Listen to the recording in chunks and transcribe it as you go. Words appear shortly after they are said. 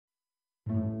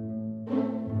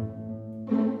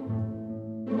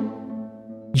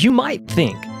You might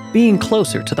think, being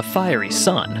closer to the fiery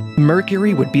sun,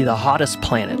 Mercury would be the hottest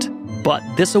planet. But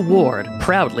this award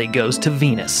proudly goes to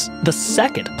Venus, the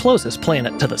second closest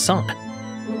planet to the sun.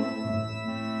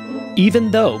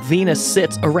 Even though Venus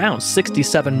sits around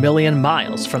 67 million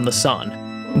miles from the sun,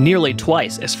 nearly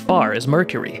twice as far as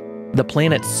Mercury, the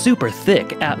planet's super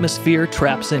thick atmosphere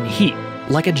traps in heat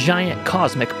like a giant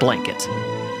cosmic blanket.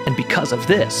 And because of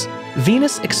this,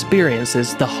 Venus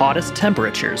experiences the hottest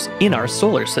temperatures in our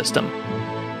solar system.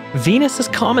 Venus is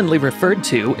commonly referred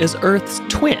to as Earth's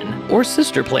twin or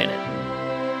sister planet.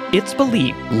 It's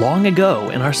believed long ago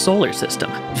in our solar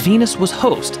system, Venus was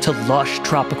host to lush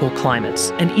tropical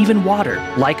climates and even water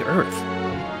like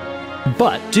Earth.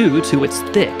 But due to its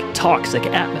thick, toxic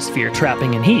atmosphere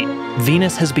trapping in heat,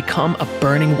 Venus has become a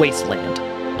burning wasteland,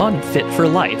 unfit for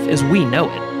life as we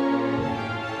know it.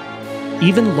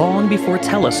 Even long before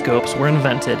telescopes were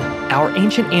invented, our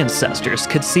ancient ancestors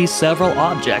could see several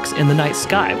objects in the night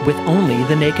sky with only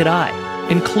the naked eye,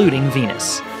 including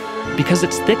Venus, because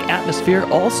its thick atmosphere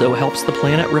also helps the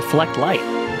planet reflect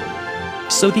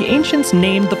light. So the ancients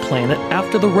named the planet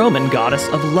after the Roman goddess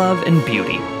of love and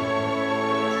beauty.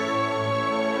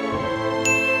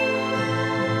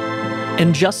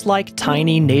 And just like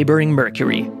tiny neighboring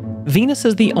Mercury, Venus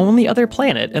is the only other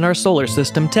planet in our solar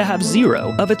system to have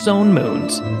 0 of its own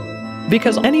moons,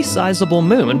 because any sizable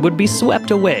moon would be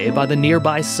swept away by the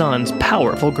nearby sun's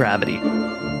powerful gravity.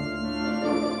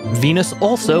 Venus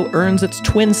also earns its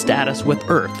twin status with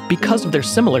Earth because of their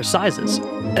similar sizes.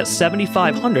 At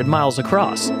 7,500 miles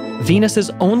across, Venus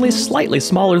is only slightly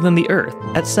smaller than the Earth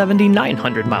at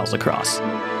 7,900 miles across.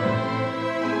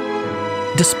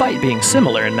 Despite being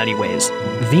similar in many ways,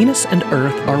 Venus and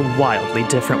Earth are wildly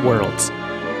different worlds.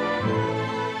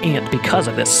 And because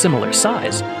of this similar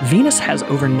size, Venus has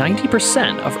over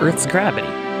 90% of Earth's gravity.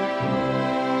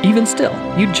 Even still,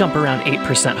 you'd jump around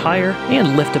 8% higher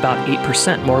and lift about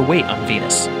 8% more weight on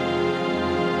Venus.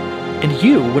 And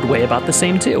you would weigh about the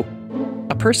same too.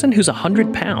 A person who's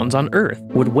 100 pounds on Earth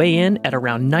would weigh in at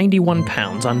around 91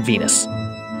 pounds on Venus.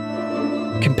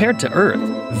 Compared to Earth,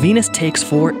 Venus takes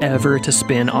forever to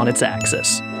spin on its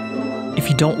axis. If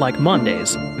you don't like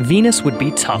Mondays, Venus would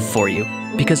be tough for you,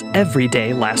 because every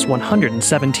day lasts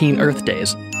 117 Earth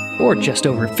days, or just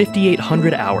over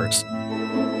 5,800 hours.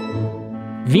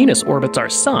 Venus orbits our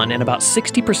Sun in about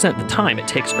 60% the time it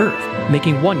takes Earth,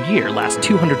 making 1 year last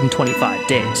 225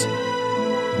 days.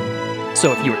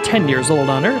 So if you were 10 years old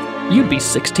on Earth, you'd be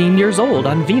 16 years old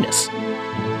on Venus.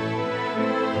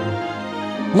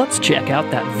 Let's check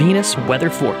out that Venus weather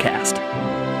forecast.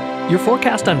 Your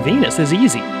forecast on Venus is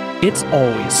easy. It's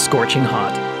always scorching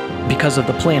hot. Because of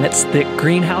the planet's thick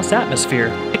greenhouse atmosphere,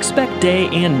 expect day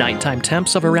and nighttime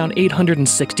temps of around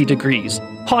 860 degrees,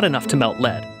 hot enough to melt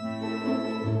lead.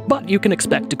 But you can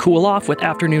expect to cool off with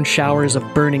afternoon showers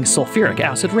of burning sulfuric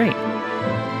acid rain.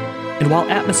 And while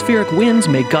atmospheric winds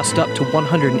may gust up to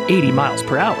 180 miles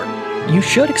per hour, you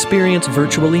should experience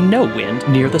virtually no wind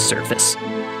near the surface.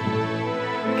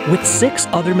 With 6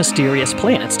 other mysterious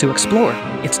planets to explore,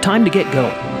 it's time to get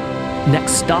going.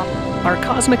 Next stop, our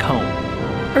cosmic home,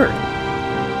 Earth.